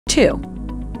2.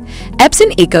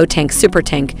 Epson ECOTANK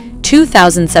SuperTank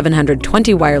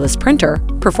 2720 Wireless Printer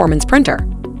Performance Printer.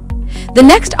 The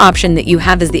next option that you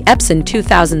have is the Epson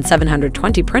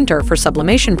 2720 printer for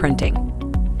sublimation printing.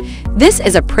 This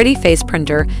is a pretty face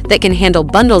printer that can handle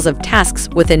bundles of tasks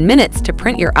within minutes to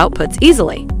print your outputs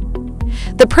easily.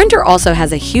 The printer also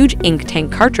has a huge ink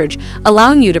tank cartridge,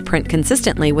 allowing you to print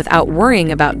consistently without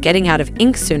worrying about getting out of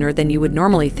ink sooner than you would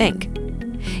normally think.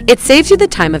 It saves you the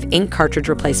time of ink cartridge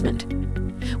replacement.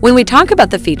 When we talk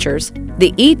about the features,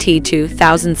 the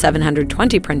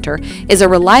ET2720 printer is a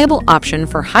reliable option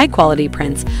for high-quality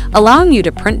prints, allowing you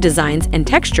to print designs and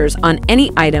textures on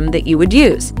any item that you would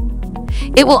use.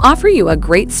 It will offer you a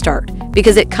great start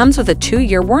because it comes with a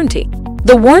 2-year warranty.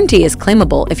 The warranty is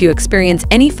claimable if you experience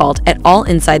any fault at all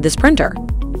inside this printer.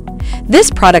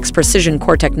 This product's precision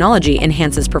core technology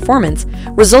enhances performance,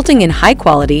 resulting in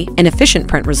high-quality and efficient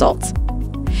print results.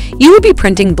 You will be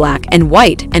printing black and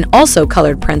white and also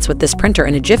colored prints with this printer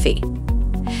in a jiffy.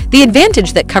 The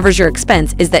advantage that covers your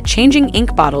expense is that changing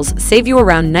ink bottles save you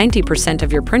around 90%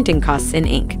 of your printing costs in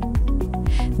ink.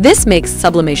 This makes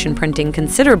sublimation printing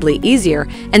considerably easier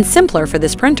and simpler for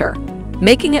this printer,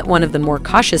 making it one of the more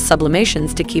cautious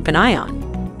sublimations to keep an eye on.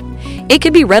 It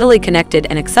can be readily connected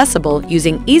and accessible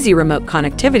using easy remote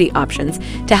connectivity options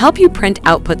to help you print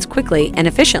outputs quickly and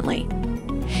efficiently.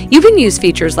 You can use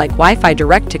features like Wi-Fi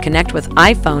Direct to connect with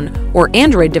iPhone or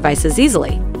Android devices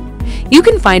easily. You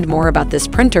can find more about this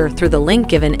printer through the link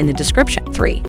given in the description. 3.